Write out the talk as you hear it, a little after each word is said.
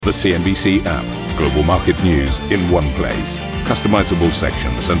The CNBC app. Global market news in one place. Customizable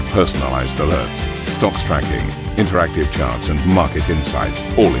sections and personalized alerts. Stocks tracking, interactive charts and market insights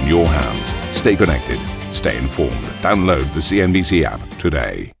all in your hands. Stay connected. Stay informed. Download the CNBC app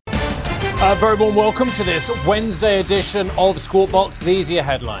today. A very warm welcome to this Wednesday edition of Squawk Box. These are your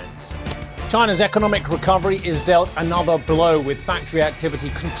headlines. China's economic recovery is dealt another blow, with factory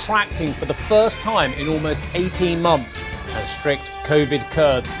activity contracting for the first time in almost 18 months as strict COVID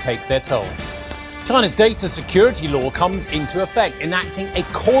curbs take their toll. China's data security law comes into effect, enacting a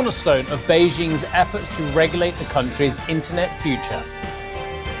cornerstone of Beijing's efforts to regulate the country's internet future.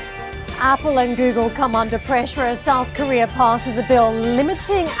 Apple and Google come under pressure as South Korea passes a bill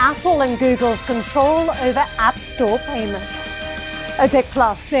limiting Apple and Google's control over App Store payments. OPEC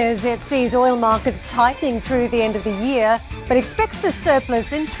Plus says it sees oil markets tightening through the end of the year, but expects a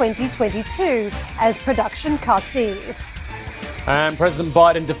surplus in 2022 as production cuts ease. And President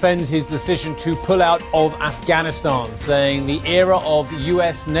Biden defends his decision to pull out of Afghanistan, saying the era of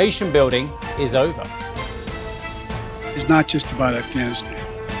US nation building is over. It's not just about Afghanistan.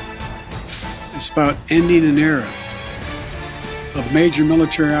 It's about ending an era of major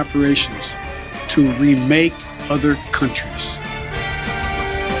military operations to remake other countries.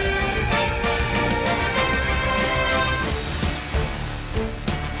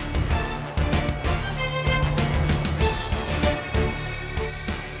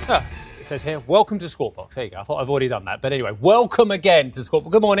 It says here, welcome to Squawk Box. There you go. I thought I've already done that. But anyway, welcome again to Squawk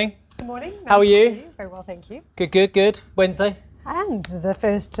Box. Good morning. Good morning. How are you? Very well, thank you. Good. Wednesday? And the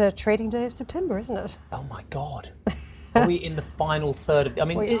first trading day of September, isn't it? Oh, my God. Are we in the final third of... I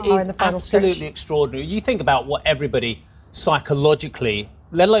mean, it are is in the final absolutely stretch. extraordinary. You think about what everybody psychologically,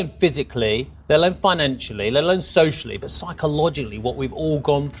 let alone physically, let alone financially, let alone socially, but psychologically, what we've all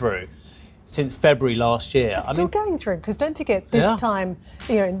gone through since February last year. It's still going through, because don't forget, this time,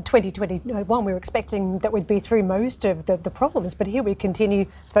 in 2021, we were expecting that we'd be through most of the problems, but here we continue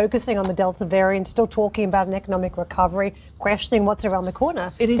focusing on the Delta variant, still talking about an economic recovery, questioning what's around the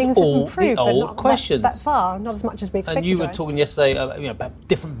corner. It is Things all have improved, the but old not questions. That far, not as much as we expected. And you were talking yesterday about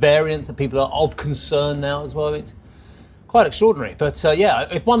different variants that people are of concern now as well. It's quite extraordinary. But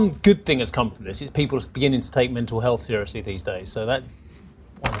if one good thing has come from this, it's people beginning to take mental health seriously these days. So that's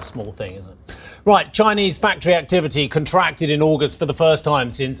one small thing, isn't it? Right, Chinese factory activity contracted in August for the first time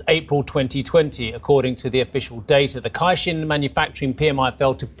since April 2020, according to the official data. The Caixin manufacturing PMI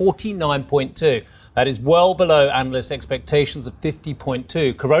fell to 49.2. That is well below analysts' expectations of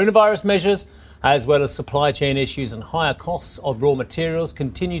 50.2. Coronavirus measures, as well as supply chain issues and higher costs of raw materials,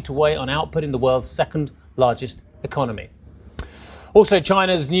 continue to weigh on output in the world's second largest economy. Also,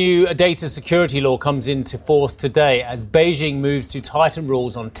 China's new data security law comes into force today as Beijing moves to tighten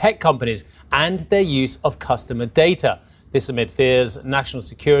rules on tech companies and their use of customer data. This amid fears national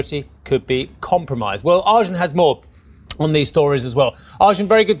security could be compromised. Well, Arjun has more on these stories as well. Arjun,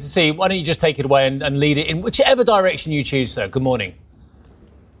 very good to see you. Why don't you just take it away and lead it in whichever direction you choose, sir. Good morning.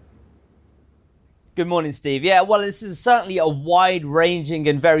 Good morning, Steve. Yeah, well, this is certainly a wide-ranging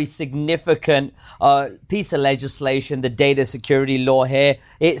and very significant piece of legislation, the data security law here.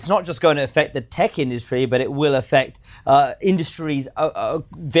 It's not just going to affect the tech industry, but it will affect industries,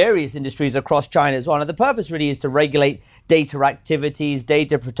 various industries across China as well. And the purpose really is to regulate data activities,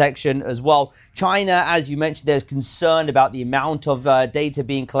 data protection as well. China, as you mentioned, there's concern about the amount of data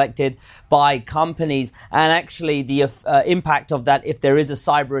being collected by companies and actually the impact of that if there is a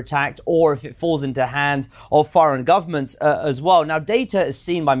cyber attack or if it falls into hands of foreign governments as well. Now, data is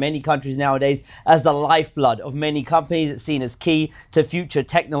seen by many countries nowadays as the lifeblood of many companies. It's seen as key to future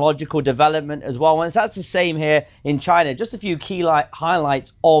technological development as well. And that's the same here in China. Just a few key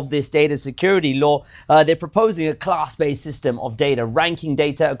highlights of this data security law. They're proposing a class-based system of data, ranking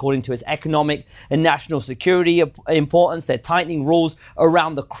data according to its economic and national security importance. They're tightening rules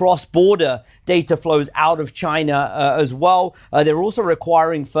around the cross-border data flows out of China as well. They're also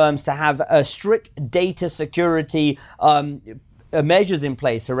requiring firms to have a strict data security measures in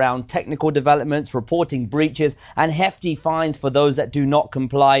place around technical developments, reporting breaches, and hefty fines for those that do not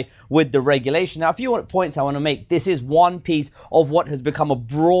comply with the regulation. Now, a few points I want to make. This is one piece of what has become a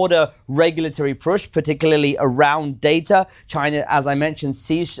broader regulatory push, particularly around data. China, as I mentioned,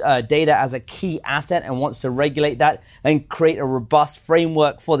 sees data as a key asset and wants to regulate that and create a robust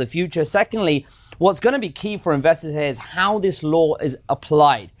framework for the future. Secondly, what's going to be key for investors here is how this law is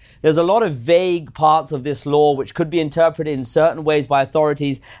applied. There's a lot of vague parts of this law which could be interpreted in certain ways by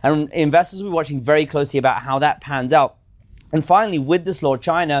authorities, and investors will be watching very closely about how that pans out. And finally, with this law,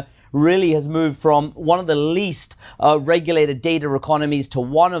 China really has moved from one of the least regulated data economies to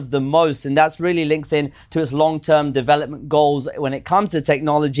one of the most. And that's really links in to its long-term development goals when it comes to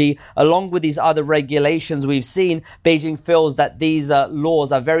technology. Along with these other regulations we've seen, Beijing feels that these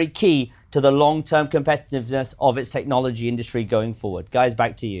laws are very key to the long-term competitiveness of its technology industry going forward. Guys,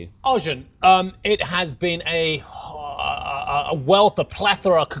 back to you. Arjun, it has been a wealth, a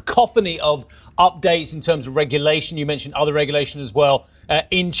plethora, a cacophony of updates in terms of regulation. You mentioned other regulation as well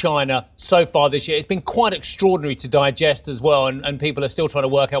in China so far this year. It's been quite extraordinary to digest as well, and people are still trying to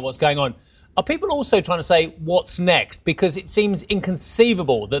work out what's going on. Are people also trying to say what's next? Because it seems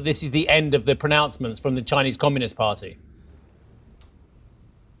inconceivable that this is the end of the pronouncements from the Chinese Communist Party.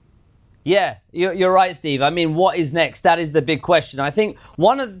 Yeah, you're right, Steve. I mean, what is next? That is the big question. I think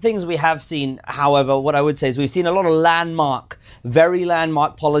one of the things we have seen, however, what I would say is we've seen a lot of very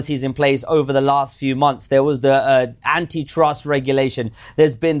landmark policies in place over the last few months. There was the antitrust regulation.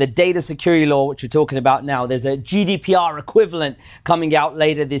 There's been the data security law, which we're talking about now. There's a GDPR equivalent coming out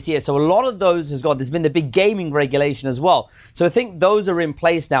later this year. So a lot of those there's been the big gaming regulation as well. So I think those are in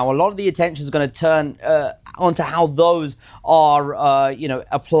place now. A lot of the attention is going to turn onto how those are,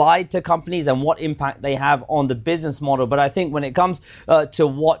 applied to companies and what impact they have on the business model. But I think when it comes to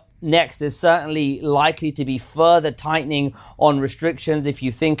what next, there's certainly likely to be further tightening on restrictions. If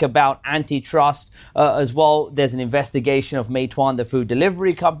you think about antitrust as well, there's an investigation of Meituan, the food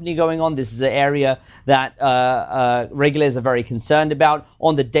delivery company, going on. This is an area that regulators are very concerned about.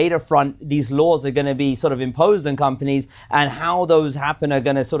 On the data front, these laws are going to be sort of imposed on companies, and how those happen are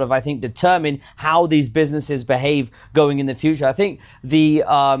going to sort of, I think, determine how these businesses behave going in the future. I think the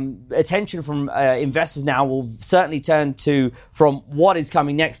attention from investors now will certainly turn from what is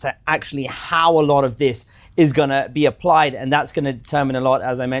coming next to actually how a lot of this is going to be applied. And that's going to determine a lot,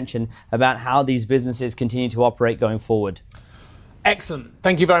 as I mentioned, about how these businesses continue to operate going forward. Excellent.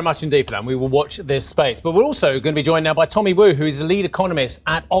 Thank you very much indeed for that. We will watch this space. But we're also going to be joined now by Tommy Wu, who is the lead economist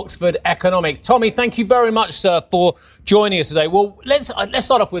at Oxford Economics. Tommy, thank you very much, sir, for joining us today. Well, let's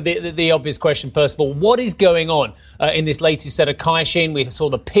start off with the obvious question, first of all. What is going on in this latest set of Caixin? We saw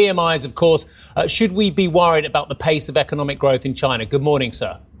the PMIs, of course. Should we be worried about the pace of economic growth in China? Good morning,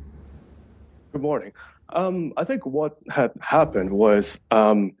 sir. Good morning. I think what had happened was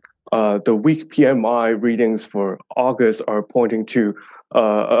the weak PMI readings for August are pointing to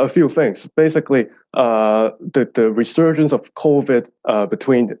a few things. Basically, the resurgence of COVID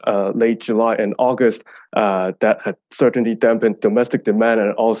between late July and August that had certainly dampened domestic demand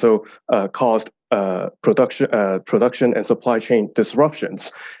and also caused production and supply chain disruptions,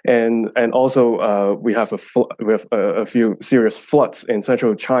 and also we have a few serious floods in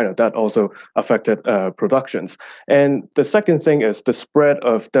central China that also affected productions. And the second thing is the spread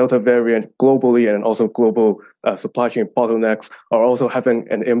of Delta variant globally, and also global supply chain bottlenecks are also having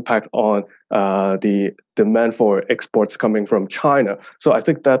an impact on the demand for exports coming from China. So I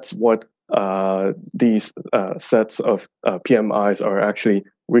think that's what these sets of PMIs are actually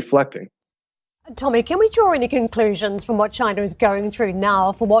reflecting. Tommy, can we draw any conclusions from what China is going through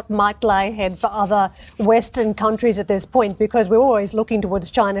now for what might lie ahead for other Western countries at this point? Because we're always looking towards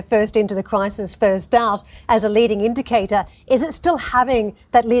China first into the crisis, first out as a leading indicator. Is it still having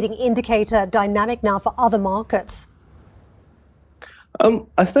that leading indicator dynamic now for other markets?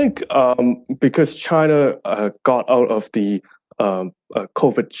 I think because China got out of the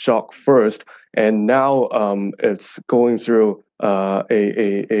COVID shock first, and now it's going through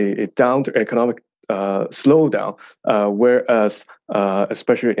a down to economic slowdown, whereas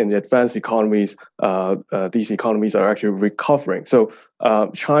especially in the advanced economies, these economies are actually recovering. So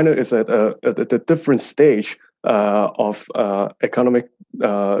China is at a different stage of economic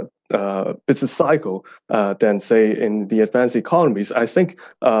business cycle than, say, in the advanced economies. I think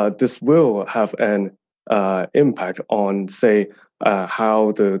this will have an impact on, say,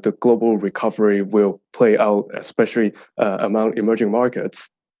 how the global recovery will play out, especially among emerging markets.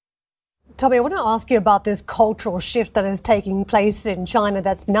 Tommy, I want to ask you about this cultural shift that is taking place in China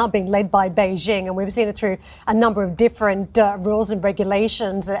that's now being led by Beijing, and we've seen it through a number of different rules and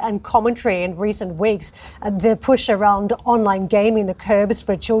regulations and commentary in recent weeks. The push around online gaming, the curbs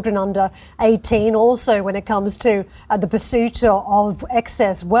for children under 18, also when it comes to the pursuit of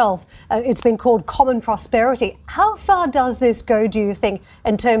excess wealth. It's been called common prosperity. How far does this go, do you think,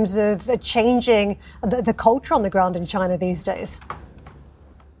 in terms of changing the culture on the ground in China these days?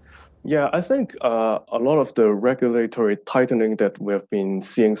 Yeah, I think a lot of the regulatory tightening that we've been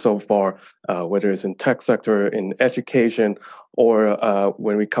seeing so far, whether it's in tech sector, in education, or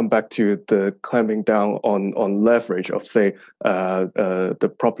when we come back to the clamping down on leverage of, say,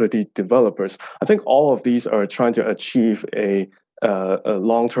 the property developers, I think all of these are trying to achieve a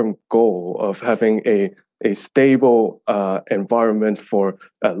long-term goal of having a stable environment for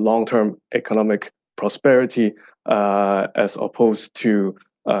long-term economic prosperity, as opposed to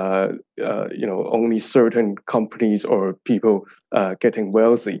only certain companies or people getting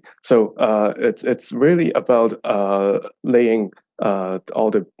wealthy. So it's really about laying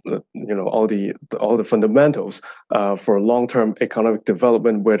all the fundamentals for long-term economic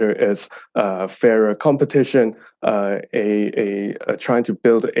development, whether it's fairer competition, trying to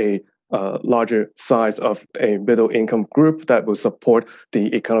build a larger size of a middle income group that will support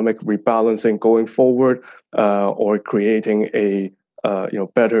the economic rebalancing going forward, or creating a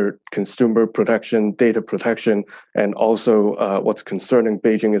better consumer protection, data protection, and also what's concerning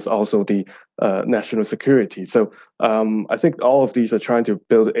Beijing is also the national security. So I think all of these are trying to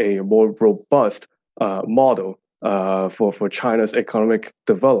build a more robust model for China's economic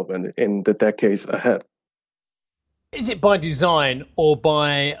development in the decades ahead. Is it by design or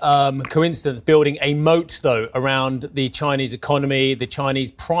by coincidence building a moat, though, around the Chinese economy, the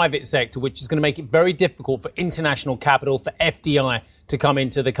Chinese private sector, which is going to make it very difficult for international capital, for FDI to come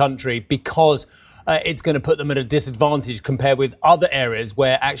into the country, because it's going to put them at a disadvantage compared with other areas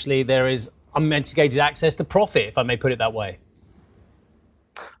where actually there is unmitigated access to profit, if I may put it that way?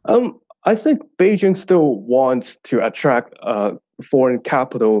 I think Beijing still wants to attract foreign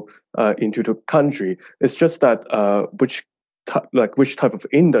capital into the country. It's just that which type of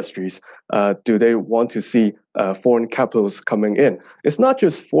industries do they want to see foreign capitals coming in? It's not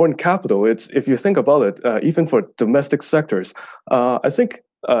just foreign capital. It's, if you think about it, even for domestic sectors, I think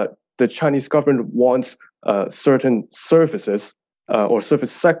the Chinese government wants certain services or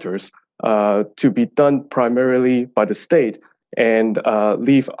service sectors to be done primarily by the state, and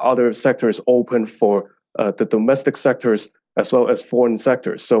leave other sectors open for the domestic sectors as well as foreign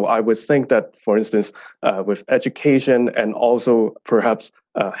sectors. So I would think that, for instance, with education and also perhaps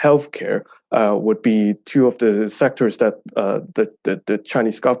healthcare would be two of the sectors that the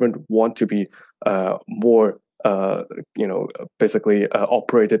Chinese government want to be more, basically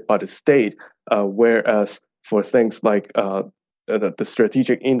operated by the state, whereas for things like the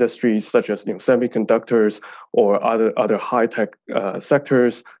strategic industries such as semiconductors or other high tech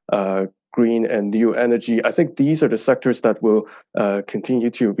sectors, green and new energy, I think these are the sectors that will continue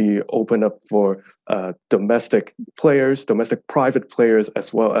to be open up for domestic players, domestic private players,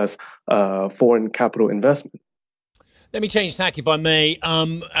 as well as foreign capital investment. Let me change tack, if I may,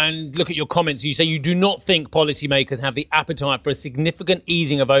 and look at your comments. You say you do not think policymakers have the appetite for a significant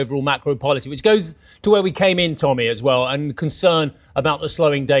easing of overall macro policy, which goes to where we came in, Tommy, as well, and concern about the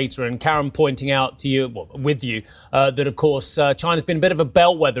slowing data. And Karen pointing out to you, that, of course, China's been a bit of a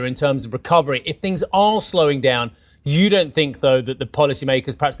bellwether in terms of recovery. If things are slowing down, you don't think, though, that the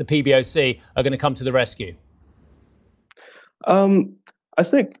policymakers, perhaps the PBOC, are going to come to the rescue? I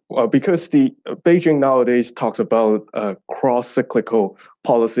think because the Beijing nowadays talks about cross-cyclical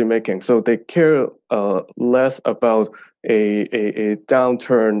policy making, so they care less about a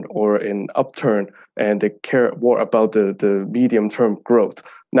downturn or an upturn, and they care more about the medium-term growth.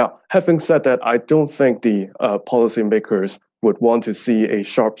 Now, having said that, I don't think the policymakers would want to see a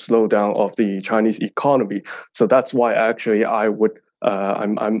sharp slowdown of the Chinese economy. So that's why actually I would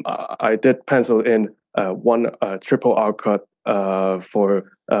I did pencil in one triple R cut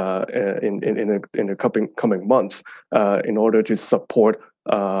for in the coming months in order to support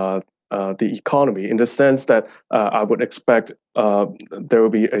the economy, in the sense that I would expect there will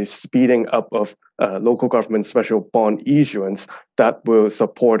be a speeding up of local government special bond issuance that will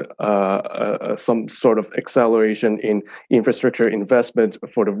support some sort of acceleration in infrastructure investment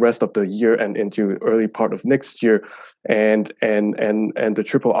for the rest of the year and into early part of next year, and the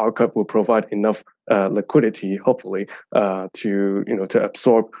triple R cut will provide enough liquidity, hopefully, to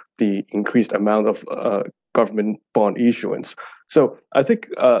absorb the increased amount of government bond issuance. So I think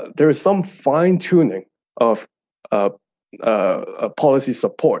there is some fine tuning of policy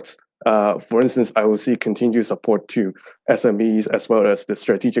supports. For instance, I will see continued support to SMEs as well as the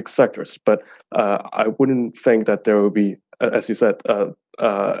strategic sectors, but I wouldn't think that there will be, as you said, I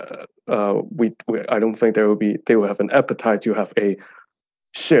don't think they will have an appetite to have a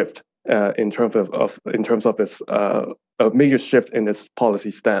shift in terms of its a major shift in its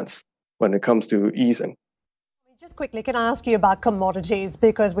policy stance when it comes to easing. Just quickly, can I ask you about commodities?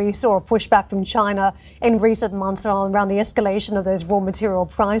 Because we saw a pushback from China in recent months around the escalation of those raw material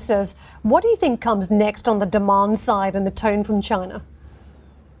prices. What do you think comes next on the demand side and the tone from China?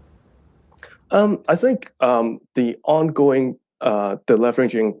 I think the ongoing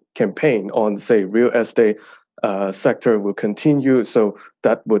deleveraging campaign on, say, real estate sector will continue. So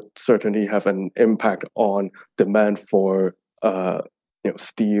that would certainly have an impact on demand for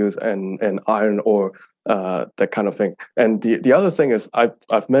steels and iron ore. That kind of thing. And the other thing is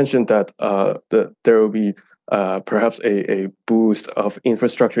I've mentioned that there will be perhaps a boost of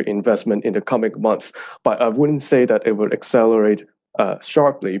infrastructure investment in the coming months, but I wouldn't say that it would accelerate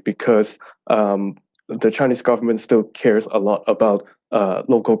sharply because the Chinese government still cares a lot about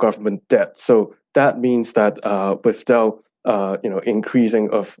local government debt. So that means that without increasing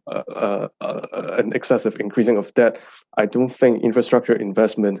of an excessive increasing of debt, I don't think infrastructure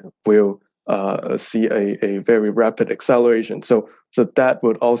investment will see a very rapid acceleration. So that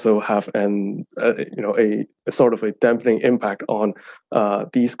would also have a sort of a dampening impact on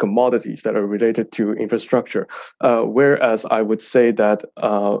these commodities that are related to infrastructure. Whereas I would say that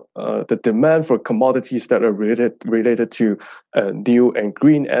the demand for commodities that are related to new and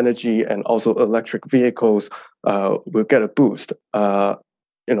green energy and also electric vehicles will get a boost.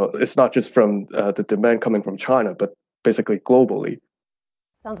 It's not just from the demand coming from China, but basically globally.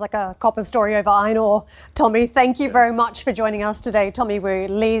 Sounds like a copper story over iron ore. Tommy, thank you very much for joining us today. Tommy Wu,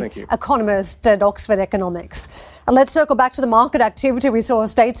 lead economist at Oxford Economics. And let's circle back to the market activity. We saw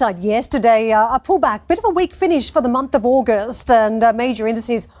stateside yesterday, a pullback, bit of a weak finish for the month of August, and major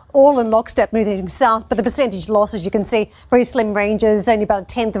indices all in lockstep moving south. But the percentage loss, as you can see, very slim ranges, only about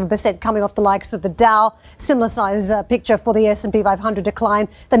 0.1% coming off the likes of the Dow. Similar size picture for the S&P 500 decline.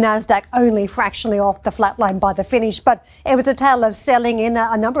 The Nasdaq only fractionally off the flat line by the finish. But it was a tale of selling in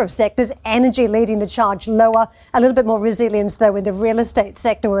a number of sectors. Energy leading the charge lower. A little bit more resilience, though, in the real estate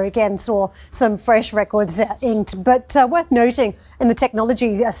sector, where again saw some fresh records inked. But worth noting, in the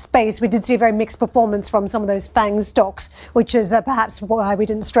technology space, we did see a very mixed performance from some of those FANG stocks, which is perhaps why we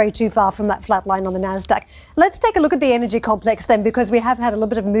didn't stray too far from that flat line on the Nasdaq. Let's take a look at the energy complex then, because we have had a little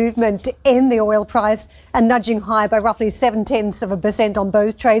bit of movement in the oil price and nudging high by roughly 0.7% on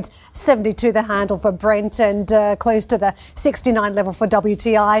both trades. 72 the handle for Brent and close to the 69 level for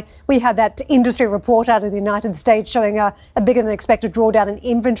WTI. We had that industry report out of the United States showing a bigger than expected drawdown in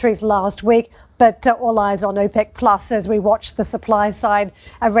inventories last week. But all eyes on OPEC Plus as we watch the supply side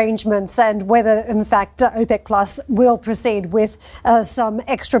arrangements and whether, in fact, OPEC Plus will proceed with some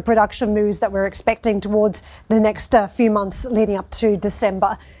extra production moves that we're expecting towards the next few months leading up to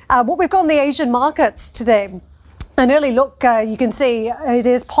December. What we've got in the Asian markets today. An early look, you can see it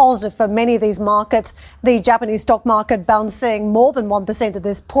is positive for many of these markets. The Japanese stock market bouncing more than 1% at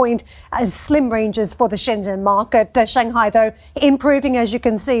this point, as slim ranges for the Shenzhen market. Shanghai, though, improving, as you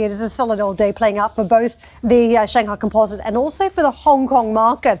can see. It is a solid old day playing out for both the Shanghai Composite and also for the Hong Kong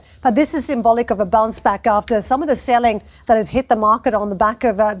market. But this is symbolic of a bounce back after some of the selling that has hit the market on the back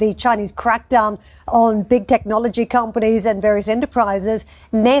of the Chinese crackdown on big technology companies and various enterprises.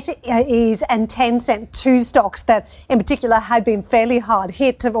 NetEase and Tencent, two stocks that in particular had been fairly hard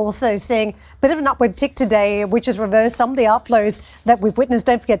hit, also seeing a bit of an upward tick today, which has reversed some of the outflows that we've witnessed.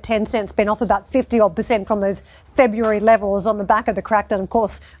 Don't forget, Tencent's been off about 50% from those February levels on the back of the crackdown. Of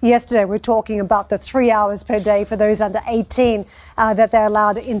course, yesterday we were talking about the 3 hours per day for those under 18 that they're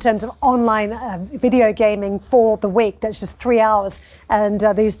allowed in terms of online video gaming for the week. That's just 3 hours. And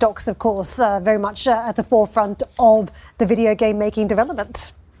these stocks, of course, very much at the forefront of the video game making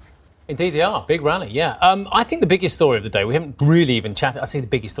development. Indeed they are. Big rally, yeah. I think the biggest story of the day, we haven't really even chatted, I say the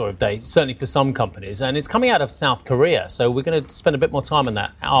biggest story of the day, certainly for some companies, and it's coming out of South Korea. So we're going to spend a bit more time on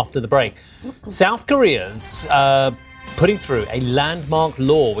that after the break. South Korea's putting through a landmark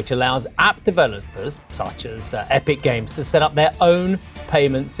law which allows app developers, such as Epic Games, to set up their own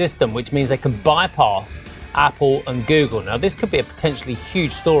payment system, which means they can bypass Apple and Google. Now, this could be a potentially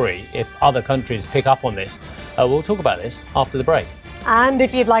huge story if other countries pick up on this. We'll talk about this after the break. And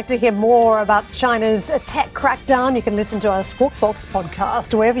if you'd like to hear more about China's tech crackdown, you can listen to our Squawk Box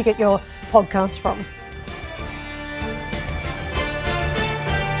podcast, wherever you get your podcasts from.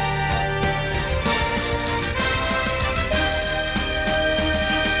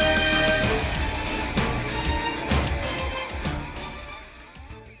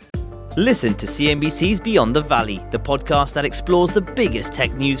 Listen to CNBC's Beyond the Valley, the podcast that explores the biggest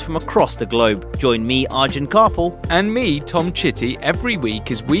tech news from across the globe. Join me, Arjun Karpal. And me, Tom Chitty, every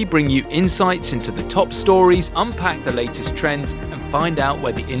week as we bring you insights into the top stories, unpack the latest trends, and find out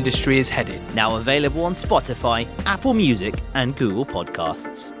where the industry is headed. Now available on Spotify, Apple Music, and Google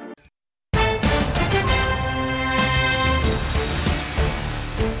Podcasts.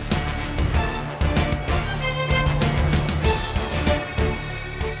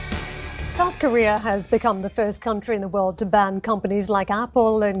 South Korea has become the first country in the world to ban companies like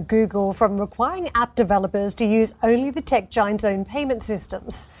Apple and Google from requiring app developers to use only the tech giant's own payment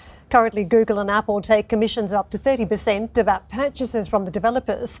systems. Currently, Google and Apple take commissions up to 30% of app purchases from the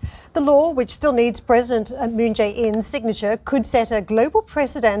developers. The law, which still needs President Moon Jae-in's signature, could set a global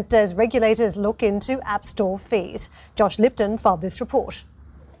precedent as regulators look into App Store fees. Josh Lipton filed this report.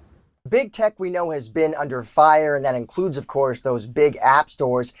 Big tech, we know, has been under fire, and that includes, of course, those big app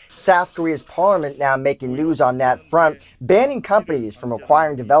stores. South Korea's parliament now making news on that front, banning companies from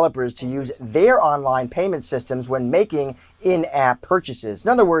requiring developers to use their online payment systems when making in-app purchases.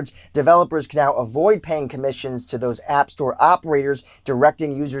 In other words, developers can now avoid paying commissions to those app store operators,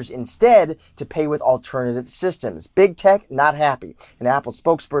 directing users instead to pay with alternative systems. Big tech not happy. An Apple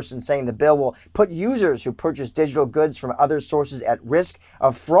spokesperson saying the bill will put users who purchase digital goods from other sources at risk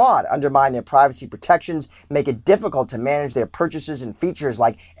of fraud, undermine their privacy protections, make it difficult to manage their purchases, and features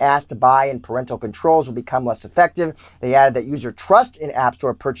like ask to buy and parental controls will become less effective. They added that user trust in App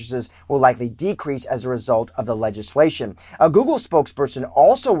Store purchases will likely decrease as a result of the legislation. A Google spokesperson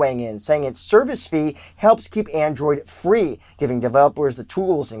also weighing in, saying its service fee helps keep Android free, giving developers the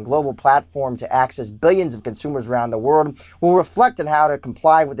tools and global platform to access billions of consumers around the world. Will reflect on how to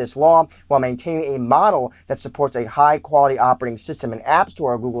comply with this law while maintaining a model that supports a high-quality operating system in App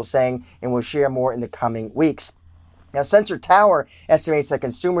Store, Google saying, and will share more in the coming weeks. Now, Sensor Tower estimates that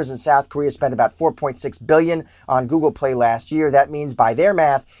consumers in South Korea spent about $4.6 billion on Google Play last year. That means, by their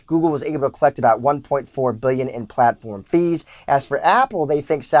math, Google was able to collect about $1.4 billion in platform fees. As for Apple, they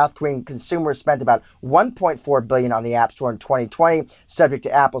think South Korean consumers spent about $1.4 billion on the App Store in 2020, subject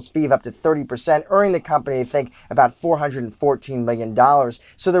to Apple's fee of up to 30%, earning the company, they think, about $414 million.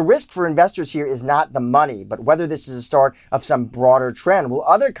 So the risk for investors here is not the money, but whether this is the start of some broader trend. Will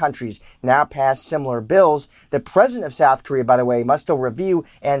other countries now pass similar bills? The president of South Korea, by the way, must still review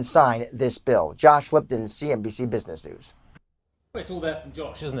and sign this bill. Josh Lipton, CNBC Business News. It's all there from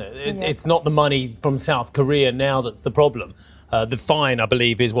Josh, isn't it? Yes. It's not the money from South Korea now that's the problem. The fine, I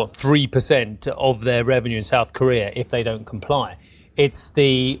believe, is 3% of their revenue in South Korea if they don't comply. It's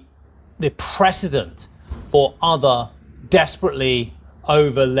the precedent for other desperately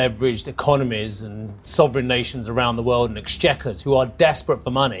over-leveraged economies and sovereign nations around the world and exchequers who are desperate for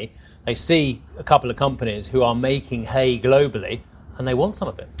money. They see a couple of companies who are making hay globally and they want some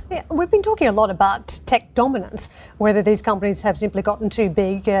of it. Yeah, we've been talking a lot about tech dominance, whether these companies have simply gotten too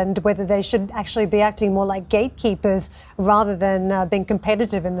big and whether they should actually be acting more like gatekeepers rather than being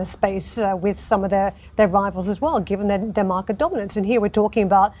competitive in this space with some of their rivals as well, given their market dominance. And here we're talking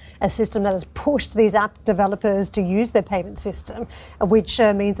about a system that has pushed these app developers to use their payment system, which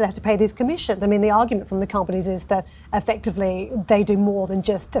means they have to pay these commissions. I mean, the argument from the companies is that effectively they do more than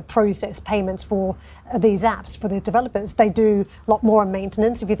just process payments for these apps for the developers. They do a lot more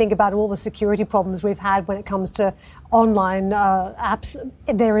maintenance. If you think about all the security problems we've had when it comes to online apps,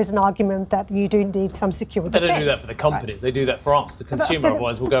 there is an argument that you do need some security. They don't do that for the companies. Right. They do that for us, the consumer.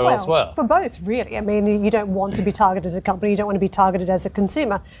 Otherwise, we'll go elsewhere. For both, really. I mean, you don't want to be targeted as a company. You don't want to be targeted as a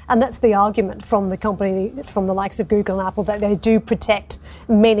consumer. And that's the argument from the company, from the likes of Google and Apple, that they do protect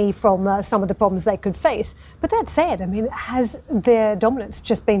many from some of the problems they could face. But that said, I mean, has their dominance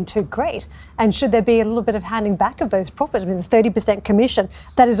just been too great? And should there be a little bit of handing back of those profits? I mean, the 30% commission,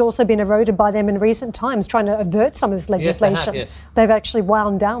 that has also been eroded by them in recent times, trying to avert some of this legislation. Yes, They've actually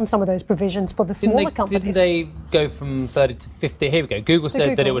wound down some of those provisions for the smaller companies. Didn't they go from 30 to 50? Here we go. Google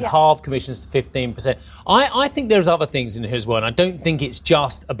said that it would halve commissions to 15%. I think there's other things in here as well, and I don't think it's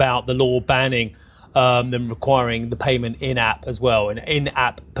just about the law banning them requiring the payment in-app as well, an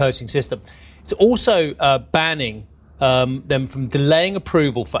in-app purchasing system. It's also banning them from delaying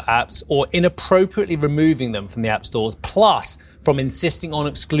approval for apps or inappropriately removing them from the app stores, plus from insisting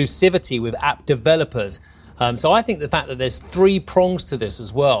on exclusivity with app developers. So I think the fact that there's 3 prongs to this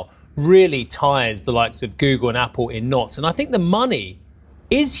as well really ties the likes of Google and Apple in knots. And I think the money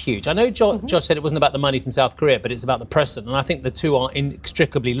is huge. I know Josh said it wasn't about the money from South Korea, but it's about the precedent. And I think the two are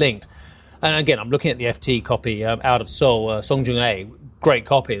inextricably linked. And again, I'm looking at the FT copy out of Seoul, Song Jung-ae, great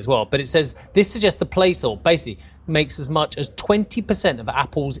copy as well. But it says, this suggests the Play Store basically makes as much as 20% of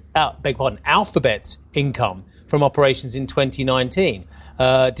Apple's, Alphabet's income from operations in 2019,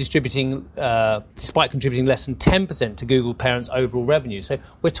 despite contributing less than 10% to Google parent's overall revenue. So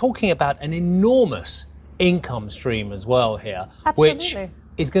we're talking about an enormous income stream as well here, Absolutely.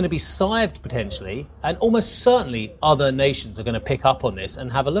 which is going to be sived potentially, and almost certainly other nations are going to pick up on this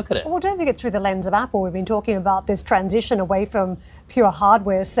and have a look at it. Well, don't forget, through the lens of Apple, we've been talking about this transition away from pure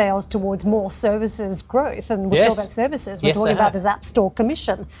hardware sales towards more services growth. And we're talking about services. We're talking about this App Store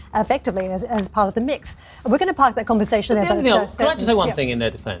commission, effectively, as part of the mix. And we're going to park that conversation there. Can I just say one thing in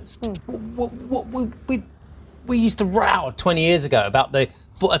their defence? We used to row 20 years ago about the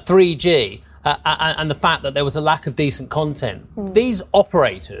 3G and the fact that there was a lack of decent content. These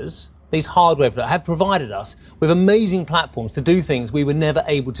operators, these hardware, have provided us with amazing platforms to do things we were never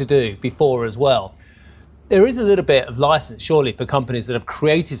able to do before as well. There is a little bit of license, surely, for companies that have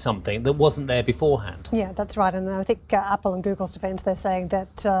created something that wasn't there beforehand. Yeah, that's right. And I think Apple and Google's defence, they're saying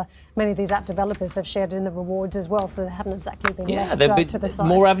that many of these app developers have shared in the rewards as well, so they haven't exactly been left to the side.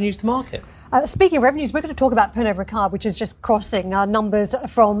 More avenues to market. Speaking of revenues, we're going to talk about Pernod Ricard, which is just crossing numbers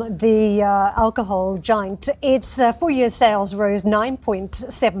from the alcohol giant. Its full-year sales rose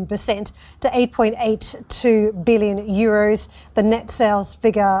 9.7% to 8.82 billion euros. The net sales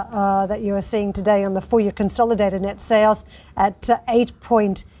figure that you are seeing today on the full-year consolidated net sales at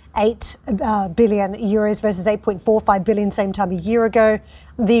 8.8 billion euros versus 8.45 billion same time a year ago.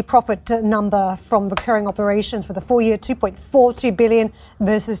 The profit number from recurring operations for the full year, 2.42 billion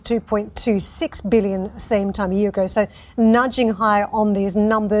versus 2.26 billion same time a year ago. So nudging higher on these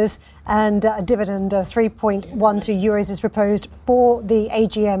numbers, and a dividend of 3.12 euros is proposed for the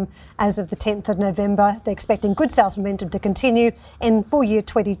AGM as of the 10th of November. They're expecting good sales momentum to continue in full year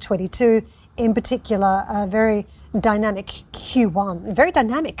 2022. In particular, a very dynamic Q1, very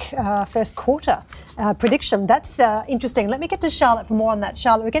dynamic first quarter prediction. That's interesting. Let me get to Charlotte for more on that.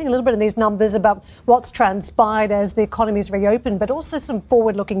 Charlotte, we're getting a little bit of these numbers about what's transpired as the economy's reopened, but also some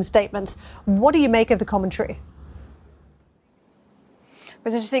forward-looking statements. What do you make of the commentary? It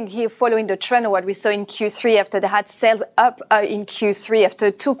was interesting here following the trend of what we saw in Q3 after they had sales up in Q3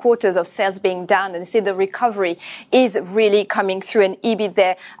 after 2 quarters of sales being down. And they say the recovery is really coming through, and EBIT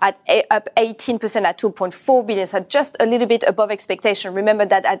there up 18% at 2.4 billion, so just a little bit above expectation. Remember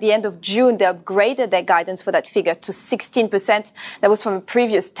that at the end of June, they upgraded their guidance for that figure to 16%. That was from a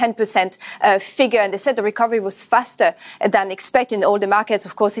previous 10% figure. And they said the recovery was faster than expected in all the markets,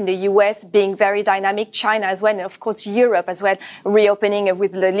 of course, in the US being very dynamic, China as well, and of course Europe as well, reopening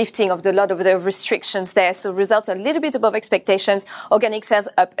with the lifting of a lot of the restrictions there. So results are a little bit above expectations. Organic sales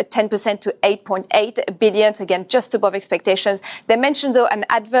up 10% to 8.8 billion. Again, just above expectations. They mentioned, though, an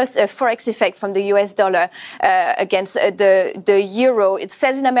adverse forex effect from the US dollar against the euro. It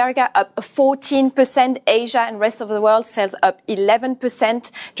sales in America up 14%. Asia and rest of the world sales up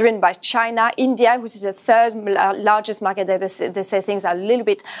 11%, driven by China. India, which is the third largest market, they say things are a little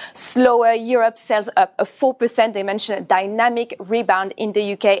bit slower. Europe sales up 4%. They mentioned a dynamic rebound in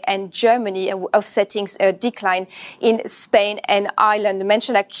the UK and Germany, offsetting a decline in Spain and Ireland. I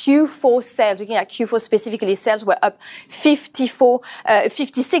mentioned that Q4 sales, looking at Q4 specifically, sales were up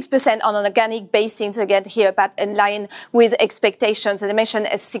 56% on an organic basis. Again, here about in line with expectations. And I mentioned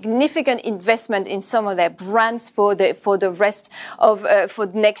a significant investment in some of their brands for the rest of for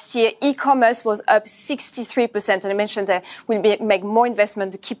next year. E-commerce was up 63%, and I mentioned that we'll make more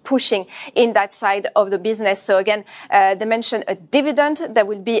investment to keep pushing in that side of the business. So again, they mentioned a dividend that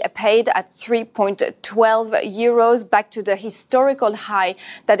will be paid at 3.12 euros, back to the historical high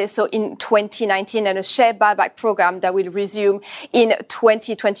that they saw in 2019, and a share buyback program that will resume in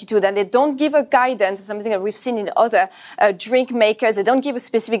 2022. Then they don't give a guidance, something that we've seen in other drink makers. They don't give a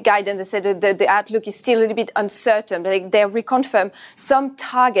specific guidance. They said that the outlook is still a little bit uncertain, but they reconfirm some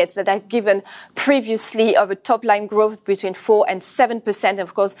targets that I've given previously of a top line growth between 4 and 7%. And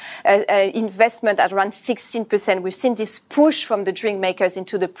of course, investment at around 16%. We've seen this push from the drink makers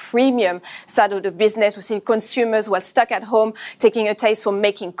into the premium side of the business. We've seen consumers who are stuck at home taking a taste for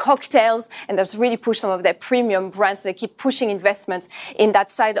making cocktails, and that's really pushed some of their premium brands. So they keep pushing investments in that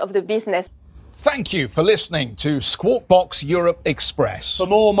side of the business. Thank you for listening to Squawk Box Europe Express. For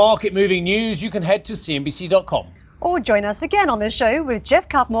more market-moving news, you can head to CNBC.com. Or join us again on the show with Jeff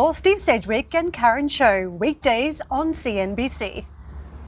Cutmore, Steve Sedgwick and Karen Cho, weekdays on CNBC.